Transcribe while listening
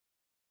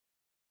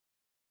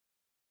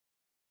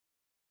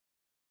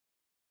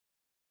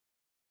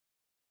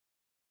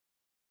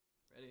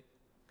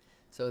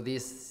So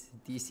this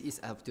is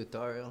a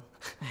tutorial.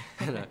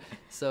 No.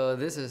 So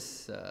this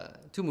is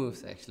 2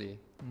 moves actually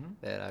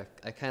that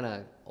I kind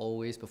of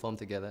always perform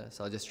together.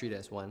 So I'll just treat it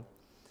as one.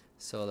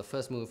 So the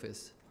first move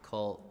is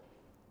called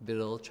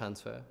Biddle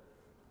transfer.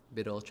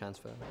 Biddle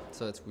transfer.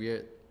 So it's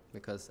weird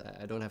because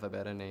I don't have a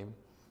better name,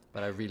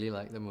 but I really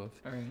like the move.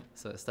 All right.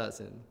 So it starts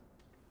in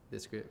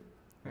this grip,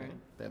 Right.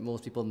 that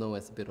most people know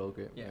as Biddle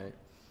grip, Yeah. right?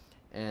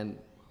 And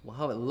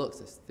how it looks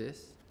is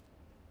this.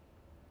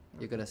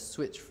 You're gonna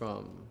switch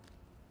from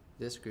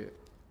this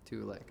grip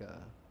to like a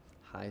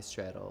high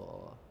straddle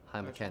or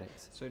high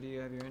mechanics. So do you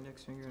have your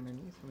index finger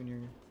underneath when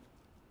you're...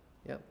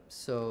 Yep.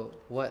 So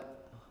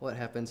what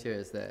happens here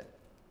is that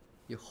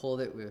you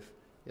hold it with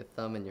your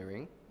thumb and your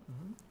ring,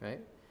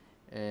 right?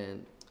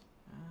 And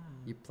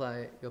you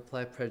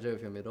apply pressure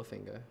with your middle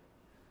finger.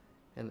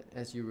 And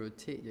as you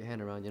rotate your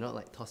hand around, you're not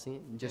like tossing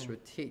it, you just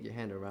rotate your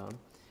hand around,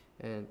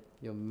 and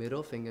your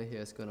middle finger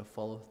here is gonna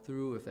follow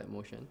through with that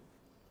motion.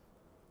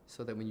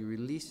 So that when you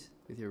release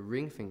with your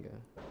ring finger,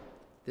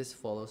 this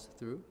follows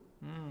through,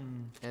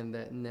 and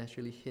that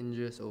naturally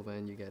hinges over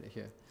and you get it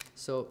here.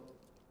 So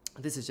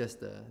this is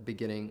just the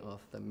beginning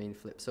of the main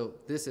flip. So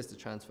this is the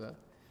transfer,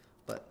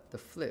 but the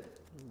flip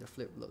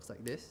looks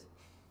like this.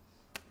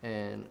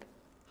 And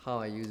how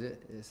I use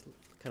it is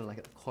kind of like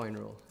a coin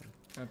roll.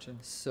 Gotcha.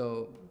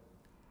 So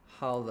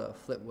how the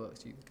flip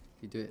works,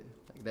 you do it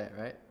like that,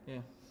 right?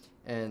 Yeah.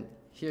 And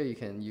here you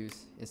can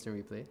use instant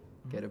replay,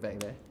 get it back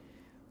there,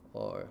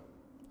 or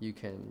you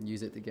can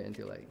use it to get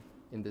into like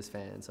in this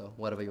fence or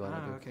whatever you want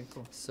to do. Okay,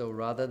 cool. So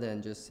rather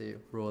than just say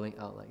rolling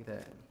out like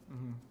that,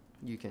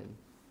 you can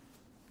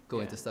go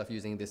into stuff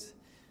using this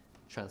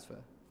transfer.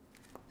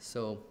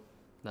 So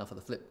now for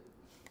the flip.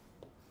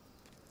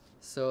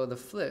 So the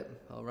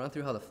flip, I'll run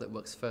through how the flip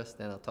works first,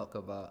 then I'll talk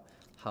about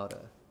how to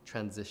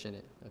transition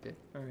it, okay?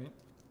 All right.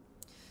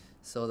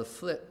 So the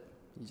flip,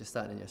 you just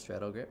start in your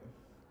straddle grip,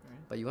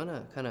 but you want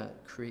to kind of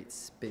create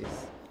space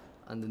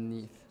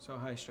underneath. So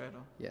high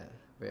straddle. Yeah,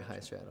 very high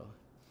straddle.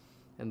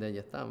 And then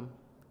your thumb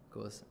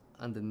goes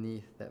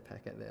underneath that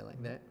packet there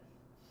like that.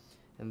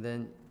 And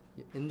then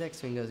your index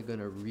finger is going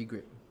to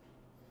regrip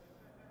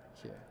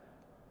here.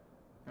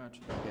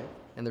 Gotcha. Okay?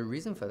 And the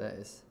reason for that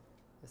is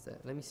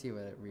that, let me see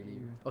what it really...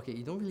 Okay,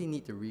 you don't really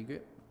need to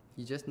regrip.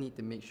 You just need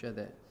to make sure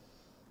that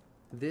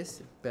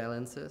this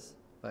balances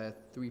by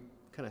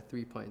kind of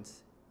 3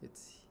 points.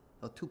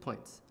 Or 2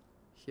 points.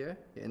 Here,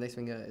 your index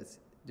finger is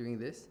doing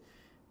this,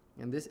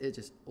 and this edge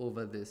is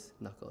over this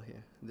knuckle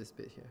here, this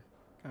bit here.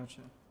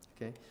 Gotcha.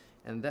 Okay,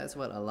 and that's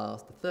what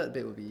allows, the third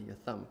bit will be your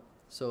thumb.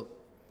 So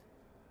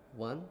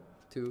 1,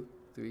 2,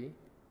 3,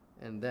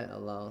 and that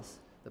allows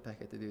the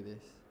packet to do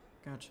this.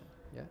 Gotcha.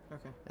 Yeah?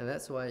 Okay. And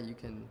that's why you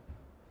can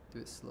do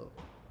it slow.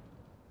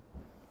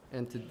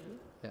 And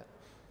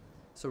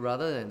so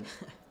rather than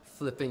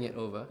flipping it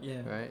over,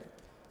 right,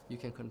 you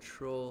can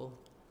control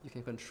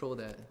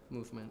that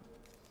movement,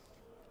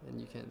 and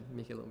you can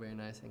make it look very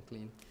nice and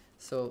clean.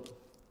 So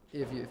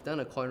if you've done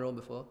a coin roll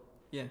before,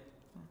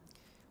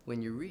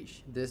 when you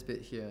reach this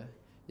bit here,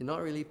 you're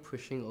not really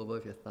pushing over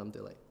with your thumb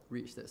to like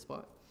reach that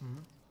spot.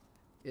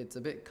 It's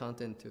a bit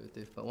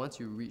counterintuitive, but once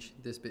you reach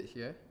this bit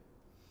here,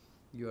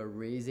 you are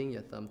raising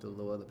your thumb to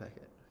lower the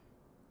packet.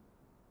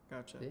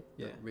 Gotcha. See?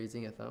 You're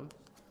raising your thumb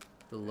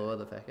to lower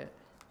the packet.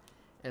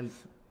 And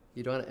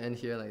you don't want to end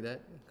here like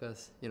that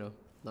because,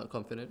 not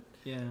confident.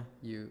 Yeah.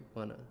 You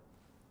want to,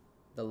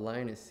 the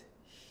line is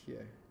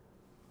here.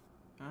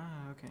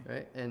 Okay.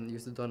 Right? And you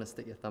still don't want to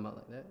stick your thumb out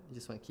like that. You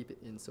just want to keep it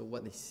in. So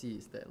what they see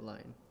is that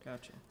line.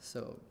 Gotcha.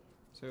 So,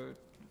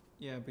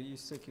 yeah, but you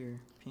stick your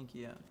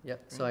pinky out. Yep.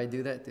 Right? So I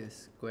do that to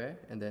square,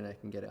 and then I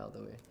can get it out of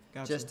the way.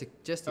 Gotcha.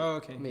 Just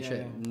to make sure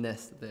it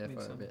nests there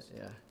Makes for a bit. sense.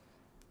 Yeah.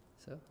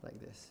 So like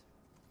this.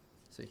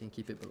 So you can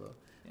keep it below.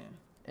 Yeah.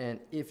 And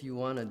if you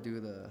want to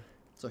do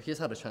so here's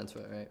how to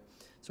transfer, right?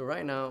 So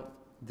right now,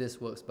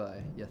 this works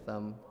by your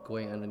thumb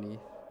going underneath,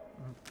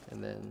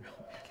 and then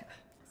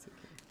it's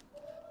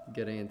okay,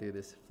 getting into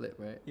this flip,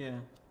 right? Yeah.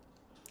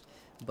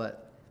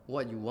 But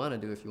what you want to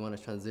do if you want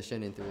to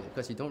transition into it,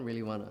 because you don't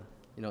really want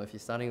to, if you're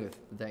starting with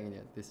the deck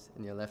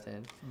in your left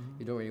hand,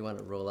 you don't really want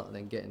to roll out and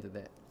then get into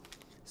that.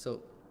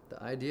 So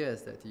the idea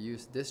is that to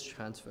use this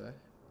transfer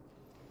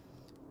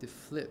to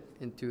flip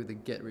into the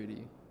get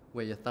ready,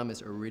 where your thumb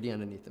is already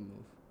underneath the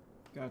move.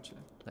 Gotcha.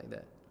 Like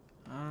that.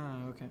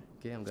 Okay.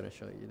 Okay, I'm going to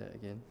show you that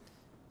again.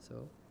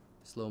 So,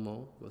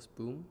 slow-mo goes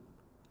boom.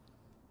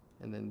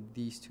 And then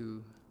these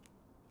two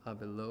are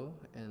below,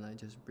 and I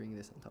just bring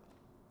this on top.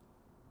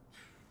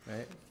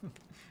 Right?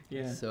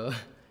 Yeah. So,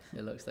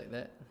 it looks like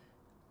that.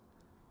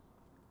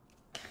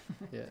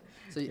 Yeah.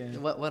 So,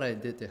 what I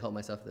did to help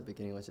myself at the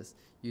beginning was just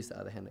use the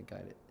other hand to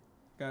guide it.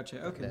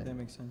 Gotcha. Okay, that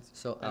makes sense.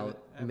 So, I'll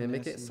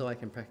mimic it so I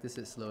can practice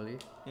it slowly.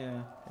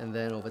 Yeah. And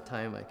then over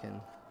time, I can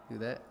do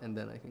that, and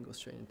then I can go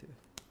straight into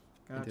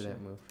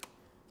that move.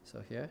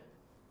 So here,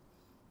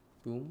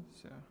 boom,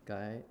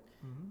 guide,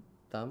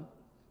 thumb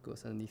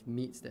goes underneath,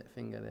 meets that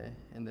finger there,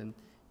 and then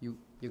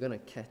you're gonna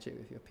catch it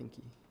with your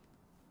pinky.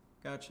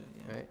 Gotcha.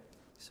 Yeah. Right.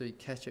 So you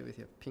catch it with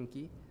your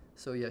pinky.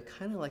 So you're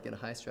kind of like in a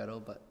high straddle,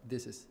 but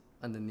this is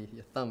underneath.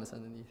 Your thumb is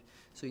underneath.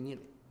 So you need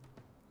to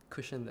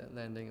cushion that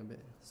landing a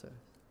bit. So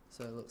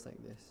it looks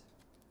like this.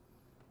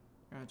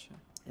 Gotcha.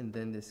 And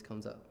then this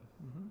comes up,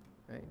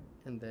 Mm-hmm. right?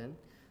 And then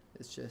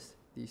it's just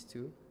these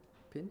two.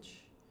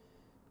 Pinch,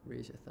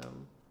 raise your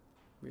thumb,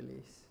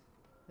 release,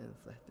 and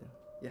flatten.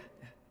 Yeah.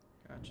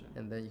 Gotcha.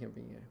 And then you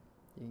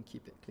can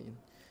keep it clean.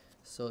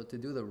 So to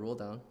do the roll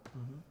down,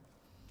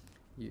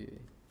 you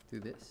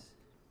do this.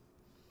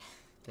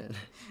 Then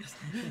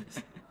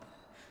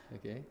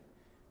okay,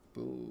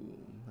 boom,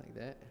 like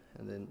that,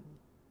 and then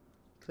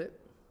clip,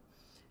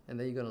 and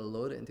then you're gonna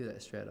load it into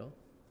that straddle.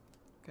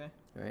 Okay.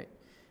 Right,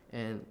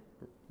 and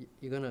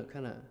you're gonna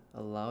kind of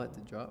allow it to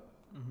drop.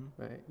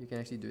 Right, you can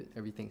actually do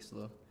everything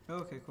slow. Oh,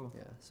 okay, cool.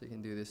 Yeah, so you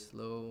can do this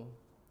slow,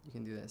 you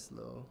can do that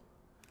slow,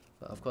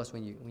 but of course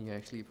when you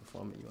actually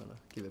perform it, you wanna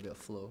give it a bit of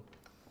flow.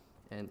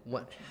 And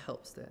what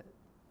helps that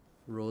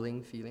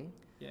rolling feeling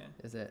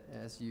is that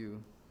as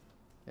you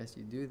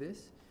do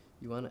this,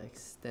 you want to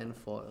extend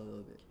forward a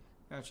little bit.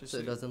 Gotcha. So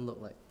it doesn't look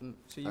like.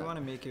 So you want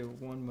to make it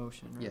one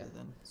motion rather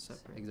than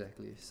separate.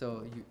 Exactly.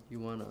 So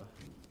you wanna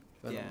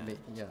make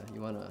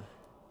you wanna.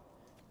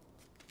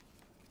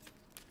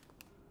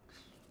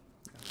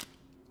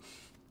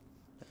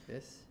 Like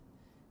this,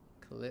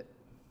 clip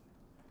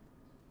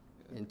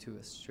into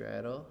a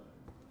straddle.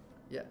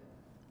 Yeah.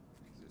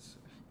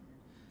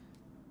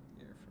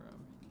 Here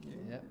from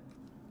here. Yep.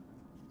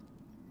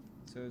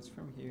 So it's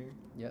from here.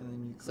 Yep. And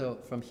then you So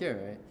from here,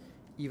 right?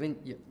 Even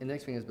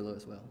index finger is below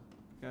as well.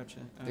 Gotcha.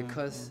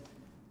 Because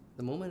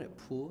the moment it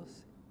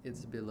pulls,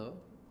 it's below.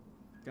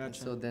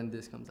 Gotcha. So then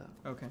this comes out.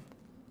 Okay.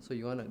 So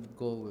you want to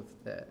go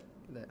with that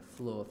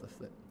flow of the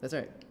flip. That's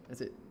right.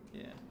 That's it.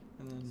 Yeah.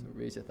 And then So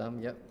raise your thumb.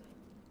 Yep.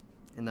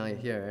 And now you're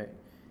here, right?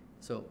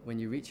 So when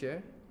you reach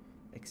here,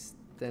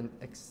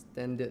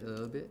 extend it a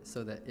little bit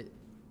so that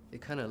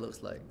it kind of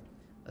looks like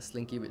a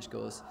slinky which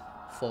goes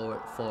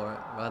forward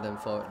rather than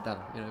forward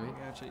down. You know what I mean?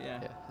 Gotcha. Yeah.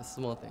 Yeah. It's a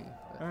small thing.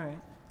 All right.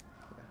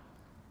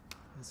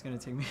 It's gonna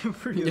take me a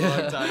pretty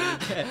long time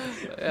to get.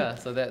 Yeah.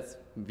 So that's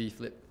V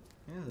flip.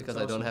 Yeah, that's Because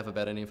awesome. I don't have a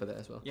better name for that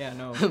as well. Yeah,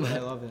 no, I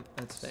love it.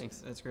 Thanks.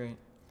 That's great.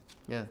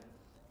 Yeah.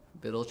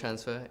 Biddle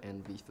transfer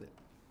and V flip.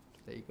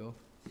 There you go.